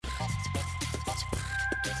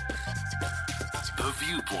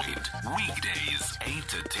Viewpoint, weekdays 8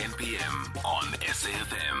 to 10 p.m. on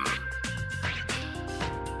SAFM.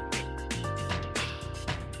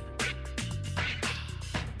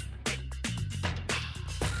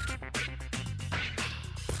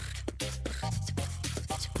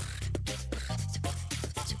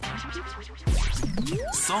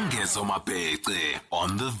 Songezo Mapete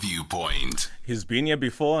on The Viewpoint. He's been here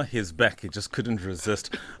before, he's back. He just couldn't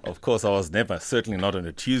resist. Of course, I was certainly not on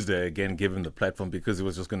a Tuesday again, given the platform, because he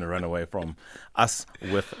was just going to run away from us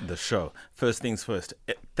with the show. First things first,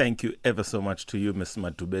 thank you ever so much to you, Ms.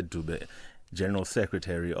 Madube Dube, General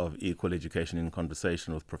Secretary of Equal Education, in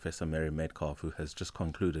conversation with Professor Mary Metcalf, who has just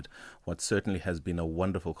concluded what certainly has been a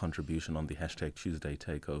wonderful contribution on the hashtag Tuesday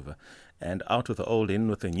Takeover. And out with the old, in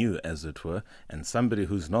with the new, as it were, and somebody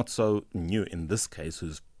who's not so new in this case,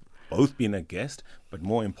 who's both been a guest, but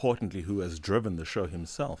more importantly, who has driven the show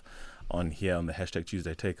himself on here on the hashtag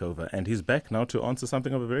Tuesday Takeover. And he's back now to answer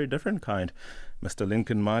something of a very different kind. Mr.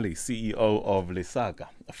 Lincoln Mali, CEO of Lesaka,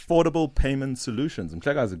 Affordable Payment Solutions.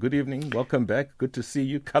 Mhlekazi, good evening. Welcome back. Good to see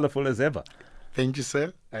you. Colorful as ever. Thank you,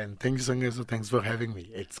 sir. And thank you, Songezo. Thanks for having me.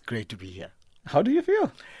 It's great to be here. How do you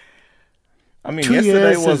feel? I mean, 2 yesterday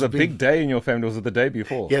years was a has big day in your family. Was it the day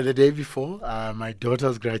before? Yeah, the day before. My daughter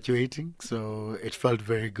was graduating, so it felt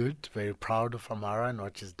very good. Very proud of Amara and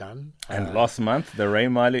what she's done. And last month, the Ray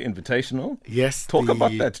Miley Invitational. Yes. Talk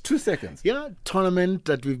about that. 2 seconds. Yeah, tournament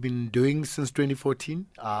that we've been doing since 2014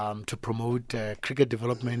 to promote cricket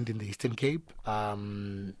development in the Eastern Cape.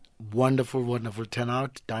 Wonderful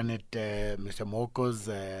turnout done at Mr. Moko's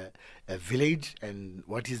village and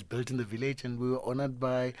what he's built in the village, and we were honored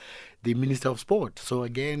by the Minister of Sport. So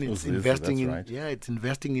again, it's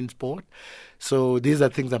investing in sport. So these are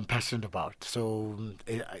things I'm passionate about. So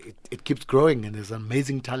it keeps growing, and there's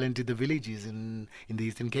amazing talent in the villages in the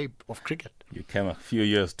Eastern Cape of cricket. You came a few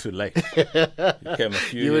years too late.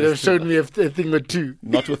 You would have shown me a thing or two.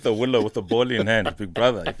 Not with the willow, with the ball in hand, big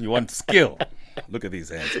brother. If you want skill, look at these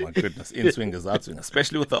hands, my goodness. In swingers, out swingers,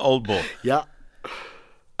 especially with the old ball. Yeah.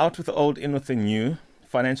 Out with the old, in with the new.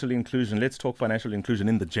 Financial inclusion. Let's talk financial inclusion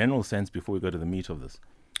in the general sense before we go to the meat of this.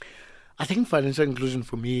 I think financial inclusion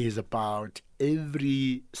for me is about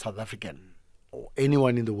every South African or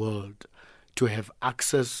anyone in the world to have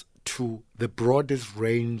access to the broadest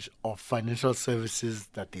range of financial services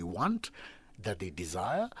that they want, that they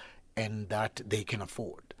desire, and that they can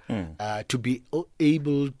afford. To be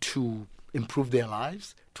able to improve their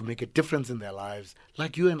lives, to make a difference in their lives,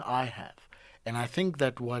 like you and I have. And I think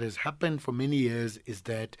that what has happened for many years is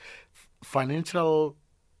that the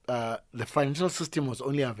financial system was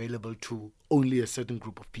only available to only a certain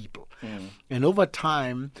group of people. And over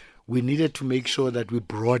time, we needed to make sure that we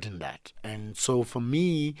broaden that. And so for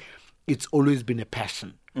me, it's always been a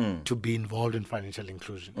passion to be involved in financial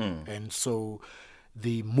inclusion. And so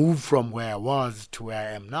the move from where I was to where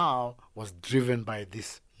I am now was driven by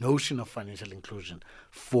this notion of financial inclusion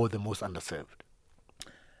for the most underserved.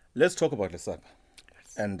 Let's talk about Lesaka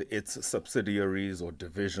and its subsidiaries or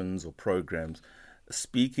divisions or programs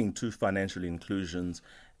speaking to financial inclusions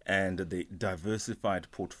and the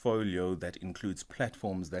diversified portfolio that includes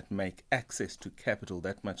platforms that make access to capital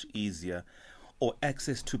that much easier, or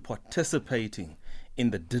access to participating in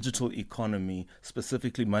the digital economy,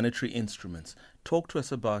 specifically monetary instruments. Talk to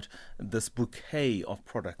us about this bouquet of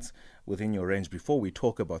products within your range before we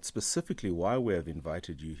talk about specifically why we have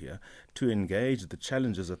invited you here to engage the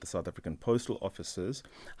challenges at the South African postal offices,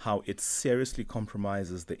 how it seriously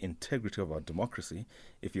compromises the integrity of our democracy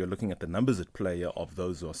if you're looking at the numbers at play here of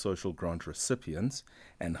those who are social grant recipients,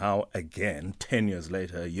 and how, again, 10 years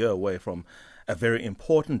later, a year away from a very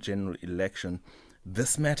important general election,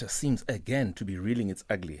 this matter seems again to be rearing its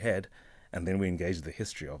ugly head, and then we engage the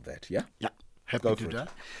history of that. Yeah, happy to do that.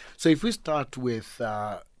 So if we start with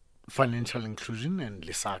financial inclusion and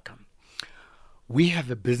Lesaka, we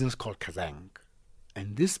have a business called Kazang,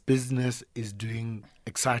 and this business is doing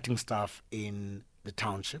exciting stuff in the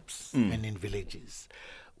townships and in villages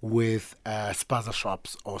with spaza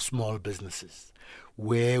shops or small businesses,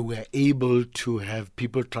 where we're able to have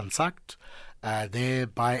people transact there,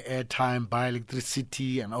 buy airtime, buy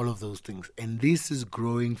electricity, and all of those things. And this is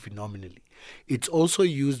growing phenomenally. It's also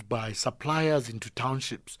used by suppliers into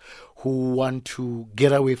townships who want to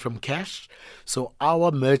get away from cash. So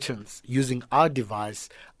our merchants, using our device,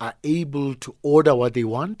 are able to order what they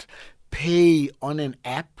want, pay on an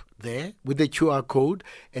app there with the QR code,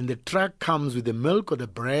 and the truck comes with the milk or the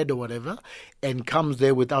bread or whatever, and comes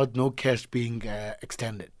there without no cash being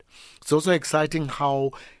extended. It's also exciting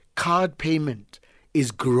how card payment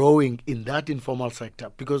is growing in that informal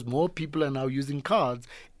sector, because more people are now using cards,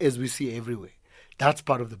 as we see everywhere. That's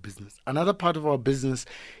part of the business. Another part of our business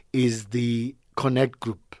is the Connect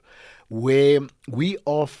Group, where we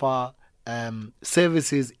offer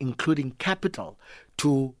services including capital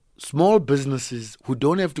to small businesses who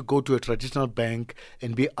don't have to go to a traditional bank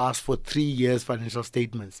and be asked for 3 years financial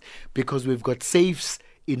statements, because we've got safes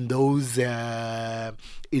in those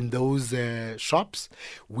shops.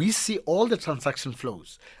 We see all the transaction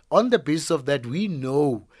flows. On the basis of that, we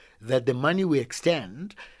know that the money we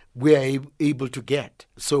extend, we are able to get.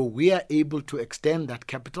 So we are able to extend that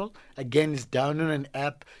capital. Again, it's down on an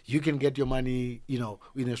app. You can get your money,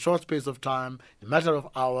 in a short space of time, in a matter of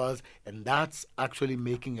hours, and that's actually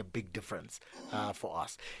making a big difference for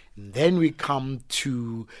us. And then we come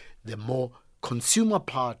to the more consumer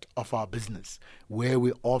part of our business, where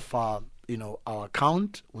we offer, our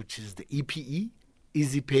account, which is the EPE,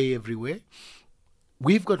 Easy Pay Everywhere.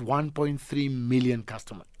 We've got 1.3 million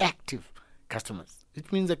customers, active customers.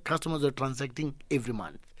 It means that customers are transacting every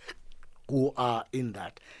month who are in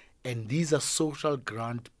that. And these are social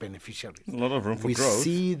grant beneficiaries. A lot of room for growth. We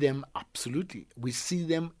see them, absolutely. We see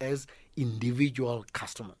them as individual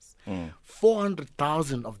customers.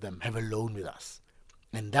 400,000 of them have a loan with us.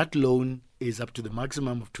 And that loan is up to the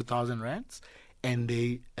maximum of 2,000 rands, and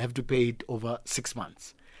they have to pay it over 6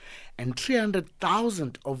 months. And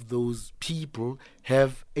 300,000 of those people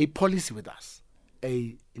have a policy with us,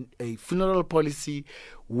 a funeral policy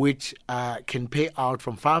which can pay out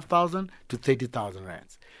from 5,000 to 30,000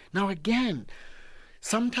 rands. Now again,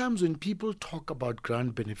 sometimes when people talk about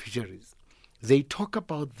grant beneficiaries, they talk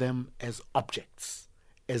about them as objects,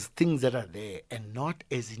 as things that are there, and not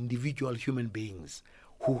as individual human beings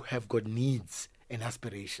who have got needs and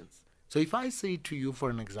aspirations. So if I say to you, for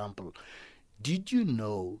an example, did you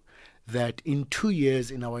know that in 2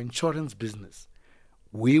 years in our insurance business,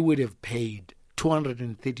 we would have paid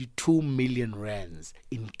 232 million rands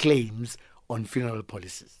in claims on funeral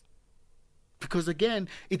policies? Because again,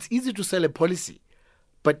 it's easy to sell a policy,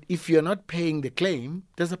 but if you're not paying the claim,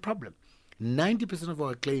 there's a problem. 90% of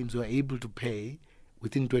our claims we're able to pay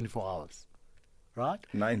within 24 hours, right?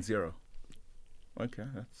 90. Okay,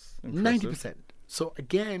 that's impressive. 90%. So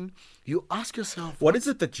again, you ask yourself, What is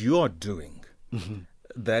it that you are doing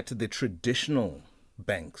that the traditional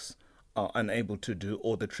banks are unable to do,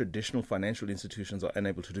 or the traditional financial institutions are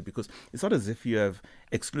unable to do? Because it's not as if you have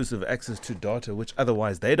exclusive access to data which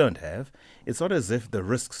otherwise they don't have. It's not as if the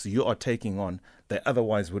risks you are taking on they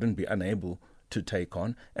otherwise wouldn't be unable to take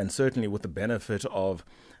on. And certainly with the benefit of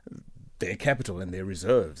their capital and their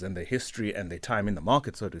reserves and their history and their time in the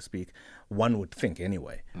market, so to speak, one would think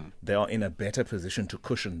anyway, they are in a better position to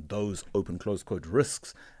cushion those open close quote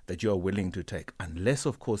risks that you are willing to take, unless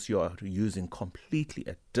of course you are using completely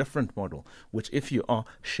a different model, which if you are,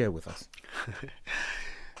 share with us.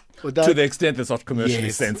 Well, to the extent that's not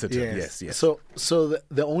commercially sensitive. Yes. So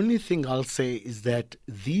the only thing I'll say is that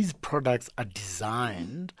these products are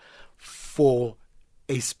designed for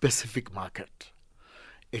a specific market.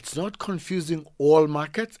 It's not confusing all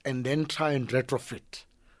markets and then try and retrofit.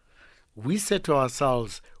 We said to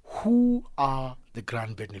ourselves, who are the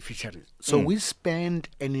grant beneficiaries? So we spend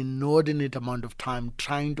an inordinate amount of time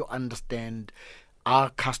trying to understand our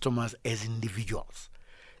customers as individuals.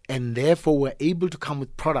 And therefore, we're able to come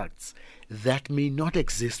with products that may not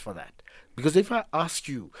exist for that. Because if I ask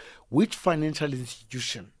you, which financial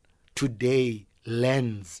institution today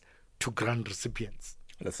lends to grant recipients?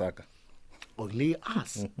 Lesaka. Only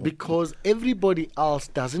us, because everybody else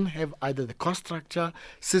doesn't have either the cost structure,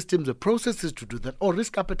 systems, or processes to do that, or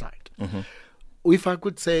risk appetite. If I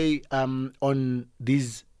could say on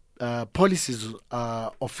these policies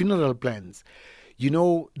or funeral plans,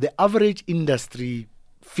 the average industry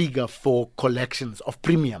figure for collections of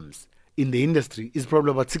premiums in the industry is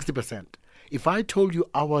probably about 60%. If I told you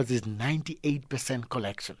ours is 98%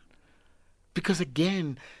 collection, because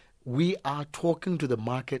again, we are talking to the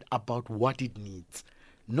market about what it needs,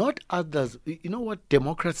 not others. You know what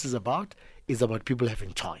democracy is about? It's about people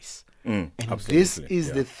having choice. And this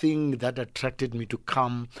is the thing that attracted me to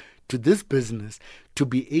come to this business, to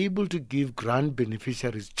be able to give grant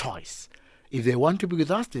beneficiaries choice. If they want to be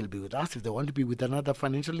with us, they'll be with us. If they want to be with another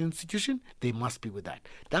financial institution, they must be with that.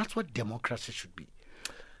 That's what democracy should be.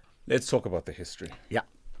 Let's talk about the history. Yeah.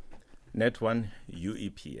 Net1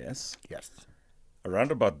 UEPS. Yes.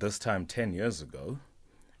 Around about this time 10 years ago,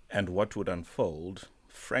 and what would unfold,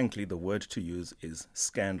 frankly, the word to use is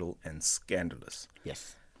scandal and scandalous.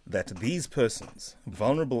 Yes. That these persons,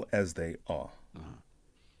 vulnerable as they are,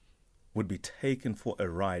 would be taken for a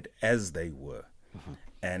ride as they were.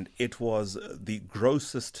 And it was the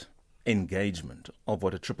grossest engagement of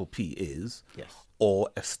what a triple P is, Yes. or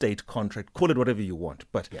a state contract, call it whatever you want,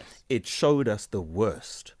 but Yes. it showed us the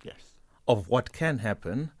worst Yes. of what can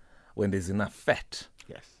happen when there's enough fat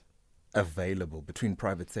Yes. available between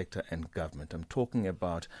private sector and government. I'm talking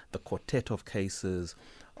about the quartet of cases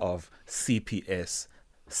of CPS,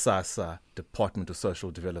 SASSA, Department of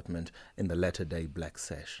Social Development in the latter-day Black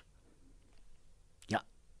Sash. Yeah.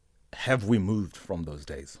 Have we moved from those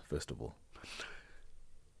days, first of all?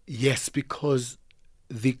 Yes, because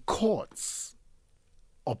the courts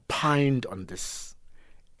opined on this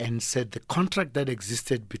and said the contract that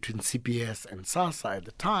existed between CPS and SASSA at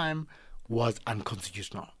the time was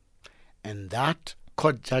unconstitutional. And that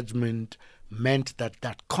court judgment meant that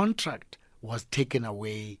that contract was taken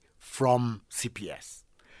away from CPS.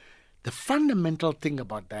 The fundamental thing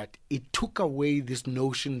about that, it took away this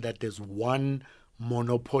notion that there's one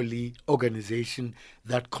monopoly organization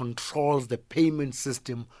that controls the payment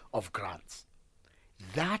system of grants.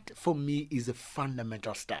 That, for me, is a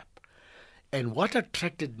fundamental step. And what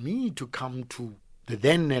attracted me to come to the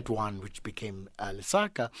then Net One, which became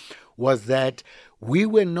Lesaka, was that we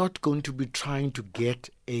were not going to be trying to get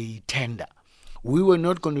a tender. We were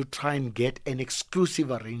not going to try and get an exclusive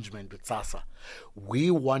arrangement with SASSA.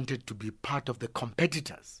 We wanted to be part of the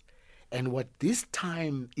competitors. And what this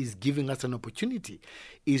time is giving us an opportunity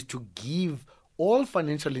is to give all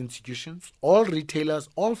financial institutions, all retailers,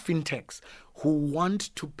 all fintechs who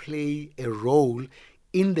want to play a role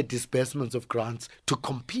in the disbursements of grants to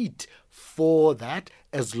compete for that,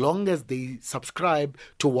 as long as they subscribe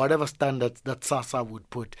to whatever standards that SASSA would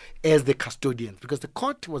put as the custodians. Because the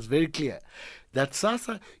court was very clear that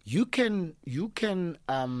SASSA, you can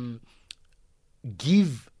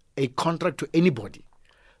give a contract to anybody,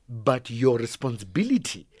 but your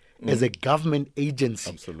responsibility as a government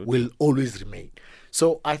agency will always remain.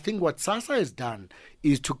 So I think what SASSA has done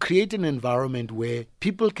is to create an environment where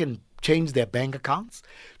people can change their bank accounts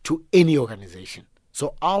to any organization.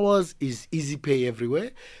 So ours is easy pay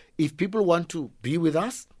everywhere. If people want to be with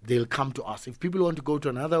us, they'll come to us. If people want to go to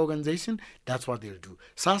another organization, that's what they'll do.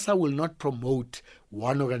 SASSA will not promote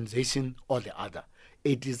one organization or the other.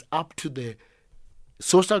 It is up to the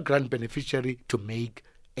social grant beneficiary to make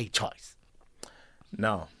a choice.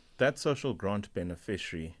 Now, that social grant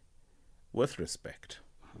beneficiary, with respect,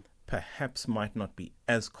 perhaps might not be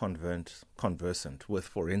as conversant with,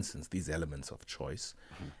 for instance, these elements of choice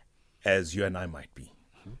as you and I might be,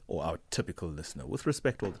 or our typical listener, with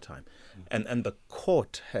respect all the time. And the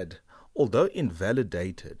court had, although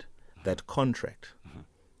invalidated that contract,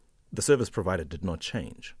 the service provider did not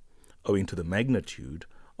change, owing to the magnitude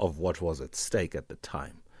of what was at stake at the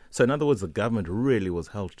time. So in other words, the government really was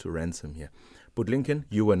held to ransom here. But Lincoln,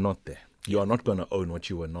 you were not there. You are not going to own what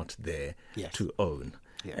you were not there to own.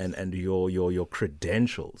 Yes. And your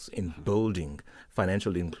credentials in building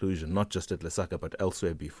financial inclusion, not just at Lesaka, but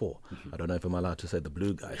elsewhere before. I don't know if I'm allowed to say the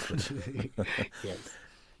blue guys. But Yes.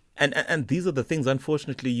 And these are the things,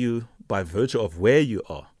 unfortunately, you, by virtue of where you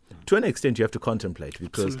are, to an extent you have to contemplate,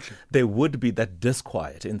 because there would be that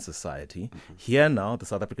disquiet in society. Here now, the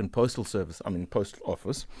South African Postal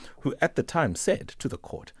Office, who at the time said to the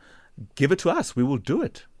court, give it to us, we will do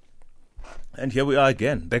it. And here we are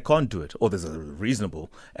again. They can't do it. Or there's a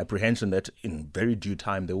reasonable apprehension that in very due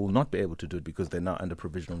time they will not be able to do it because they're now under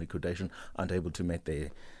provisional liquidation, aren't able to meet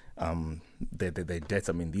their debts.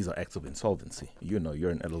 I mean, these are acts of insolvency. You know,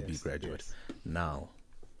 you're an LLB graduate. Yes. Now,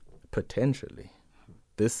 potentially,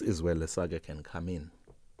 this is where Lesaka can come in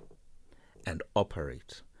and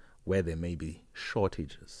operate where there may be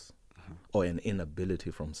shortages or an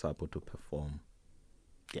inability from SAPO to perform.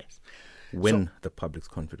 Yes. Win the public's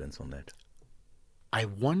confidence on that. I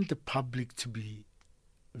want the public to be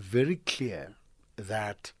very clear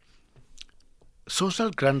that social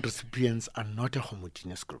grant recipients are not a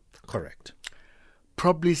homogeneous group. Correct.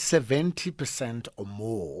 Probably 70% or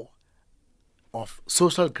more of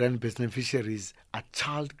social grant beneficiaries are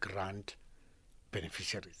child grant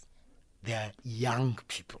beneficiaries. They are young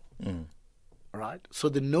people. Right? So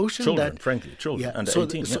the notion Children, that... frankly, children under so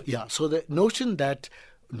 18. So the notion that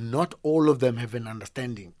not all of them have an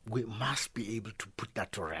understanding, we must be able to put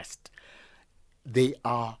that to rest. They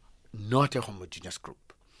are not a homogeneous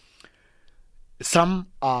group. Some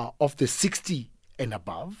are of the 60 and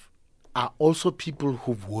above, are also people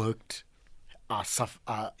who've worked, are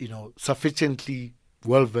sufficiently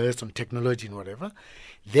well versed on technology and whatever.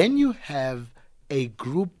 Then you have a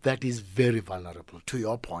group that is very vulnerable, to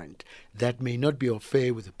your point, that may not be au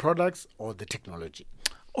fait with the products or the technology.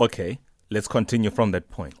 Okay, let's continue from that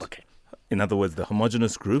point. Okay. In other words, the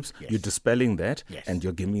homogeneous groups, Yes. you're dispelling that, Yes. and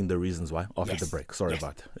you're giving me the reasons why after Yes. the break. Sorry Yes.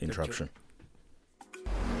 about the interruption.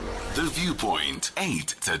 The Viewpoint, 8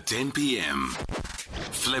 to 10 p.m.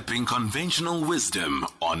 Flipping conventional wisdom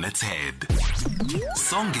on its head.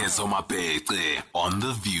 Songezo Mapete on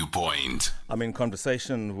The Viewpoint. I'm in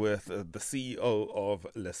conversation with the CEO of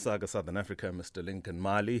Lesaka, Southern Africa, Mr. Lincoln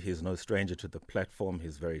Mali. He's no stranger to the platform.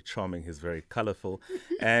 He's very charming. He's very colorful.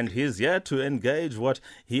 And he's here to engage what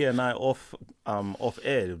he and I off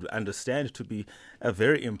air understand to be a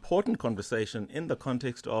very important conversation in the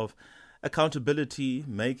context of accountability,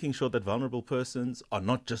 making sure that vulnerable persons are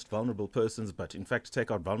not just vulnerable persons, but in fact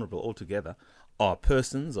take out vulnerable altogether, are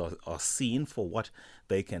persons, are seen for what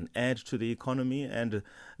they can add to the economy, and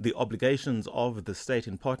the obligations of the state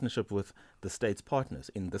in partnership with the state's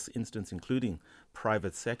partners, in this instance including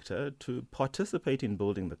private sector, to participate in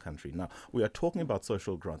building the country. Now, we are talking about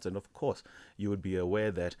social grants, and of course you would be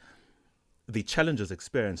aware that the challenges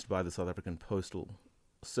experienced by the South African Postal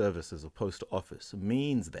Services or Post Office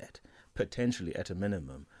means that potentially at a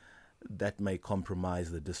minimum that may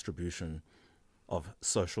compromise the distribution of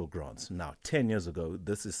social grants. Now, 10 years ago,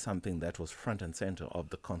 this is something that was front and center of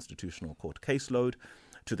the Constitutional Court caseload,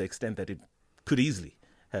 to the extent that it could easily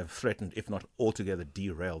have threatened, if not altogether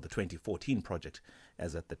derailed, the 2014 project,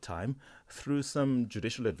 as at the time. Through some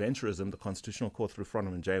judicial adventurism, the Constitutional Court, through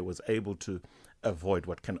Frontman J, was able to avoid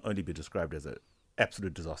what can only be described as an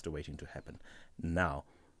absolute disaster waiting to happen. Now,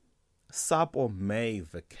 SAPO may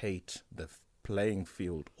vacate the playing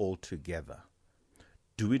field altogether.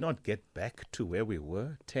 Do we not get back to where we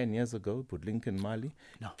were 10 years ago, Budlinken Mali?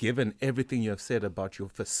 No. Given everything you have said about your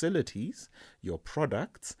facilities, your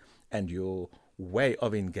products, and your way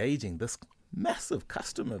of engaging this massive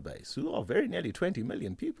customer base, who are very nearly 20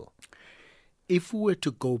 million people. If we were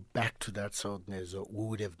to go back to that, Songezo, we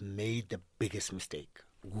would have made the biggest mistake.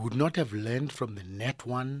 We would not have learned from the Net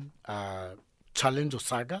One challenge or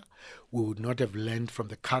saga. We would not have learned from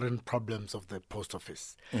the current problems of the post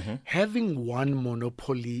office. Mm-hmm. Having one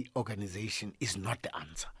monopoly organization is not the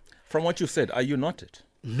answer. From what you said, are you not it?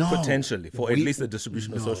 No. Potentially, for at least the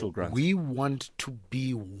distribution of social grants. We want to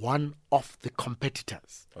be one of the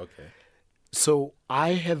competitors. Okay. So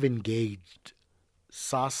I have engaged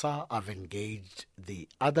SASSA, I've engaged the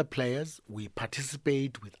other players. We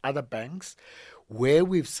participate with other banks where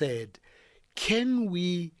we've said, can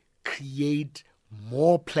we create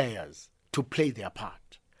more players to play their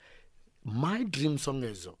part? My dream,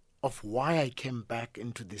 Songezo, of why I came back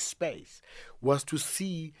into this space was to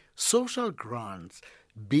see social grants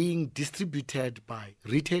being distributed by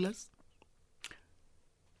retailers,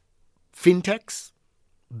 fintechs,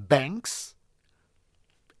 banks,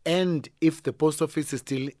 and if the post office is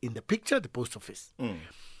still in the picture, the post office.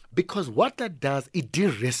 Because what that does, it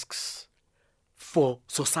de-risks for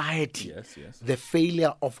society the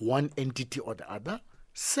failure of one entity or the other.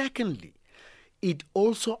 Secondly, it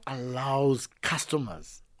also allows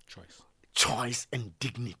customers choice and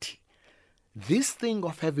dignity. This thing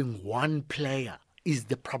of having one player is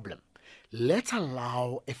the problem. Let's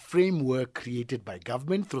allow a framework created by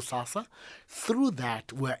government through SASSA. Through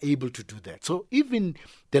that, we're able to do that. So even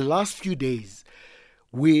the last few days,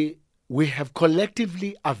 we have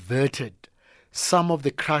collectively averted some of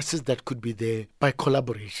the crises that could be there by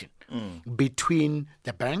collaboration between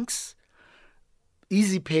the banks.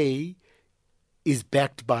 EasyPay is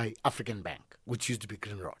backed by African Bank, which used to be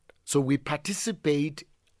Greenrod. So we participate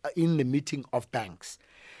in the meeting of banks.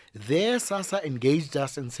 There, SASSA engaged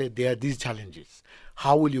us and said, there are these challenges.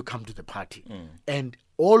 How will you come to the party? And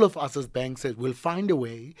all of us as banks said, we'll find a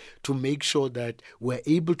way to make sure that we're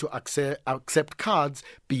able to accept cards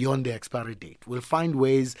beyond the expiry date. We'll find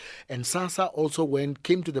ways. And SASSA also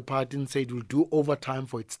came to the party and said, we'll do overtime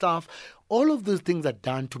for its staff. All of those things are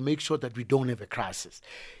done to make sure that we don't have a crisis.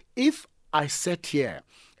 If I sat here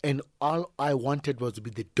and all I wanted was to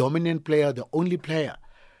be the dominant player, the only player,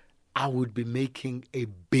 I would be making a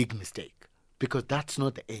big mistake, because that's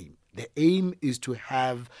not the aim. The aim is to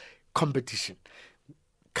have competition.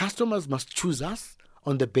 Customers must choose us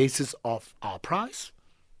on the basis of our price,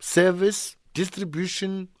 service,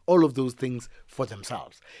 distribution, all of those things for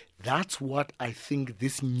themselves. That's what I think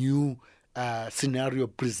this new scenario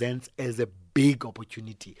presents as a big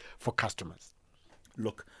opportunity for customers.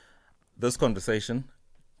 Look, this conversation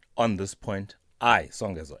on this point, I,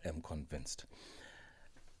 Songezo, am convinced.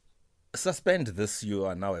 Suspend this, you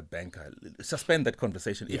are now a banker. Suspend that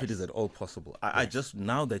conversation if it is at all possible. I just,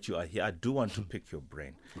 now that you are here, I do want to pick your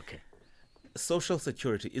brain. Okay. Social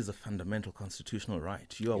security is a fundamental constitutional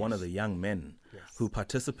right. You are one of the young men who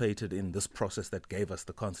participated in this process that gave us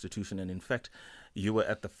the Constitution. And in fact, you were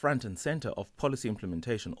at the front and center of policy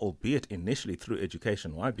implementation, albeit initially through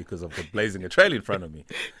education. Why? Because of the blazing a trail in front of me.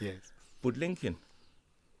 Yes. But Lincoln,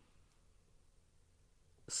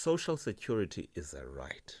 social security is a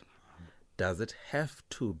right. Does it have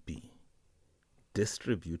to be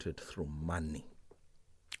distributed through money?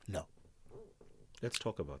 No. Let's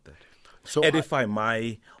talk about that. So Edify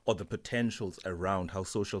or the potentials around how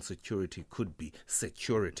social security could be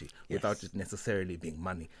security without it necessarily being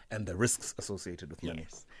money, and the risks associated with money.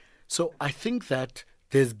 So I think that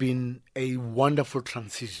there's been a wonderful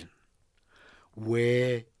transition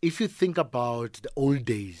where, if you think about the old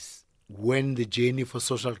days when the journey for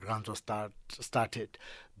social grants was started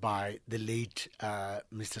by the late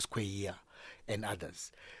Mr. Square and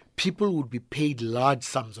others, people would be paid large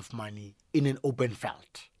sums of money in an open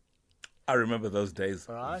felt. I remember those days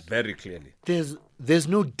very clearly. There's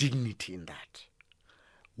no dignity in that.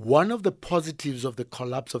 One of the positives of the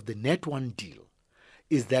collapse of the Net One deal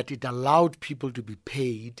is that it allowed people to be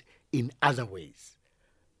paid in other ways.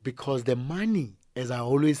 Because the money, as I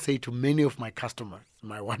always say to many of my customers,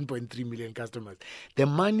 my 1.3 million customers, the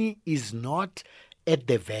money is not at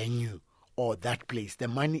the venue or that place. The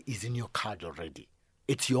money is in your card already.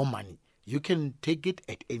 It's your money. You can take it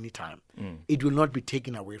at any time. It will not be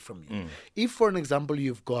taken away from you. If, for an example,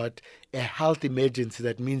 you've got a health emergency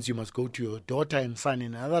that means you must go to your daughter and son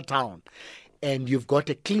in another town, and you've got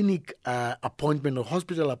a clinic appointment or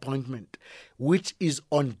hospital appointment, which is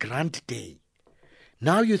on grant day,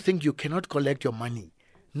 now you think you cannot collect your money.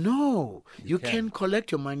 No, you can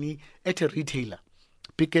collect your money at a retailer.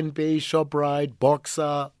 Pick and Pay, ShopRite,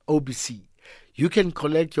 Boxer, OBC. You can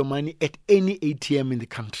collect your money at any ATM in the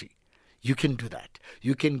country. You can do that.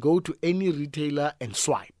 You can go to any retailer and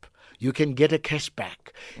swipe. You can get a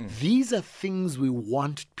cashback. These are things we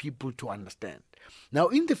want people to understand. Now,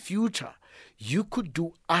 in the future, you could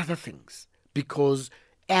do other things because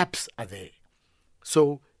apps are there.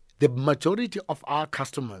 So the majority of our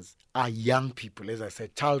customers are young people, as I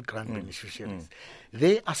said, child grant beneficiaries.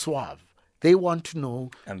 They are suave. They want to know.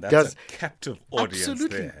 And that's a captive audience.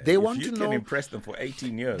 Absolutely. There. They want to know. You can impress them for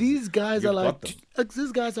 18 years. These guys are like,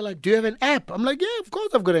 do you have an app? I'm like, yeah, of course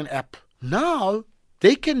I've got an app. Now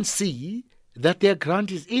they can see that their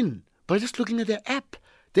grant is in by just looking at their app.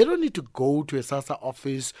 They don't need to go to a SASSA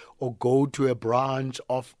office or go to a branch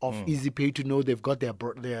of EasyPay to know they've got their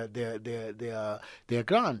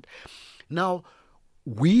grant. Now,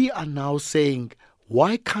 we are now saying,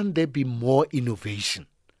 why can't there be more innovation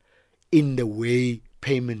in the way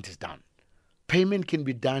payment is done? Payment can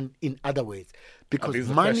be done in other ways because these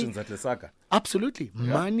are money. questions at Lesaka. Absolutely,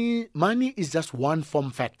 money is just one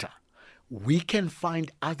form factor. We can find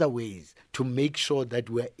other ways to make sure that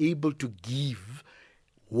we're able to give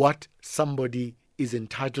what somebody is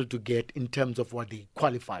entitled to get in terms of what they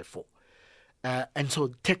qualify for. And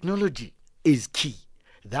so technology is key.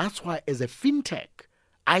 That's why as a fintech,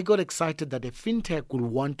 I got excited that a fintech will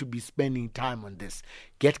want to be spending time on this.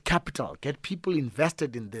 Get capital, get people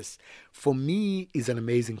invested in this. For me, is an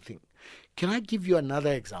amazing thing. Can I give you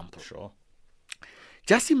another example? Sure.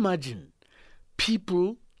 Just imagine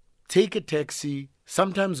people take a taxi,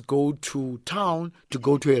 sometimes go to town to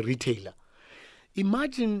go to a retailer.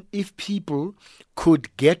 Imagine if people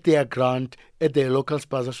could get their grant at their local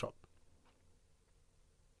spaza shop.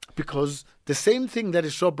 Because the same thing that a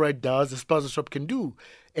ShopRite does, the spaza shop can do.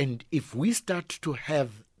 And if we start to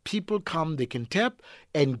have people come, they can tap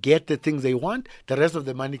and get the things they want, the rest of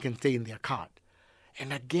the money can stay in their card.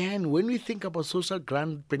 And again, when we think about social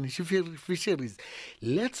grant beneficiaries,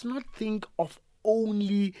 let's not think of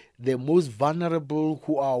only the most vulnerable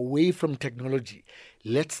who are away from technology.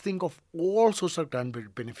 Let's think of all social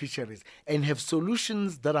grant beneficiaries and have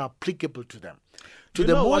solutions that are applicable to them. To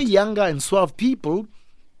the more younger and suave people,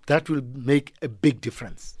 that will make a big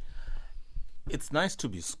difference. It's nice to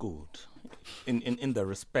be schooled in the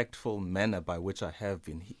respectful manner by which I have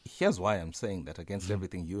been. Here's why I'm saying that against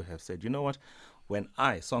everything you have said. You know what? When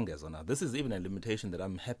Songezona, this is even a limitation that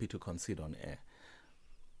I'm happy to concede on air.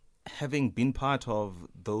 Having been part of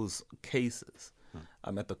those cases,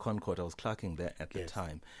 I'm at the Concord, I was clerking there at the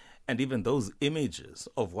time, and even those images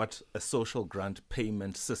of what a social grant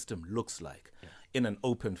payment system looks like in an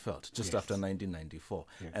open felt just after 1994,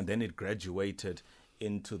 and then it graduated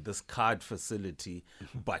into this card facility,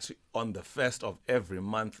 but on the first of every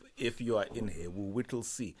month, if you are in here, we will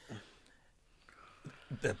see.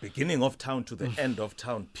 The beginning of town to the end of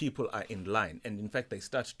town, people are in line. And in fact, they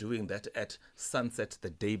start doing that at sunset the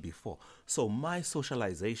day before. So my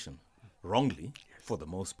socialization, wrongly, for the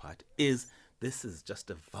most part, is this is just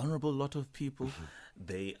a vulnerable lot of people.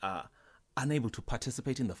 They are unable to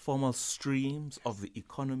participate in the formal streams of the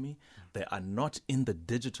economy. They are not in the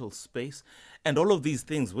digital space. And all of these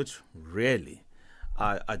things, which really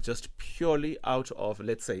are just purely out of,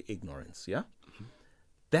 let's say, ignorance,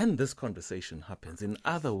 then this conversation happens. In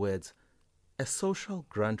other words, a social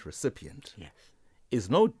grant recipient Yes. is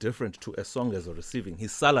no different to a songwriter receiving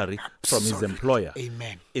his salary from his employer.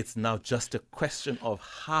 Amen. It's now just a question of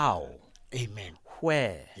how, Amen.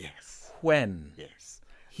 where, Yes. when Yes.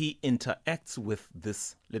 he interacts with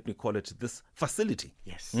this, let me call it this facility.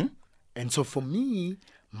 Yes. And so for me,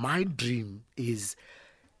 my dream is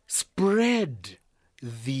spread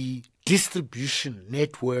the distribution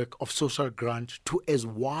network of social grant to as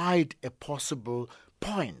wide as possible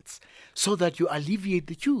points so that you alleviate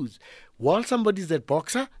the queues. While somebody is at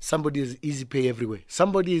Boxer, somebody is Easy Pay everywhere.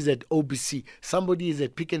 Somebody is at OBC, somebody is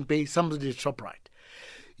at Pick and Pay, somebody is at ShopRite.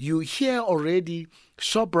 You hear already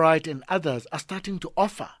ShopRite and others are starting to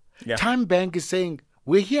offer. Yeah. Time Bank is saying,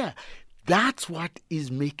 we're here. That's what is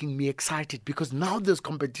making me excited because now there's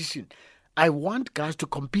competition. I want guys to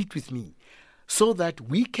compete with me so that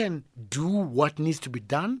we can do what needs to be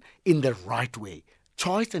done in the right way.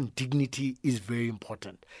 Choice and dignity is very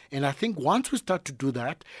important. And I think once we start to do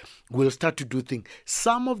that, we'll start to do things.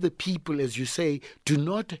 Some of the people, as you say, do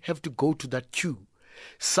not have to go to that queue.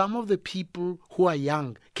 Some of the people who are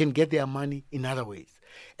young can get their money in other ways.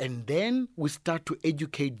 And then we start to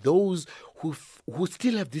educate those who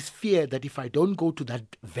still have this fear that if I don't go to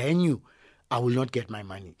that venue, I will not get my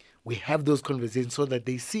money. We have those conversations so that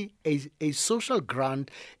they see a social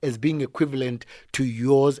grant as being equivalent to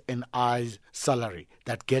yours and I's salary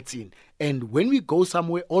that gets in. And when we go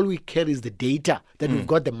somewhere, all we carry is the data that we've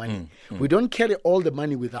got the money. We don't carry all the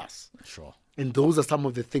money with us. Sure. And those are some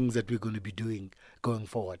of the things that we're going to be doing going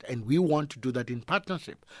forward. And we want to do that in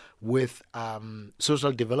partnership with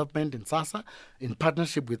social development in SASSA, in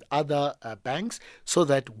partnership with other banks, so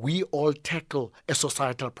that we all tackle a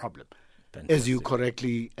societal problem, as you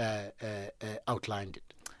correctly outlined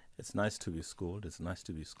it. It's nice to be schooled. It's nice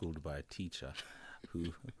to be schooled by a teacher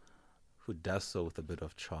who does so with a bit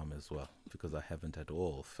of charm as well, because I haven't at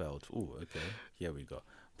all felt, okay, here we go.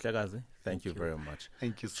 Mhlekazi, thank you very much.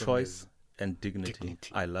 Thank you so Choice much. and dignity.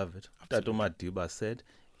 I love it. Tato Madiba said,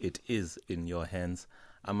 it is in your hands.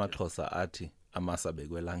 Amaxhosa ati, amasa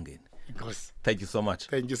begwe langeni. Because Thank you so much.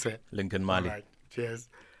 thank you, sir. Lincoln All Mali. right. Cheers.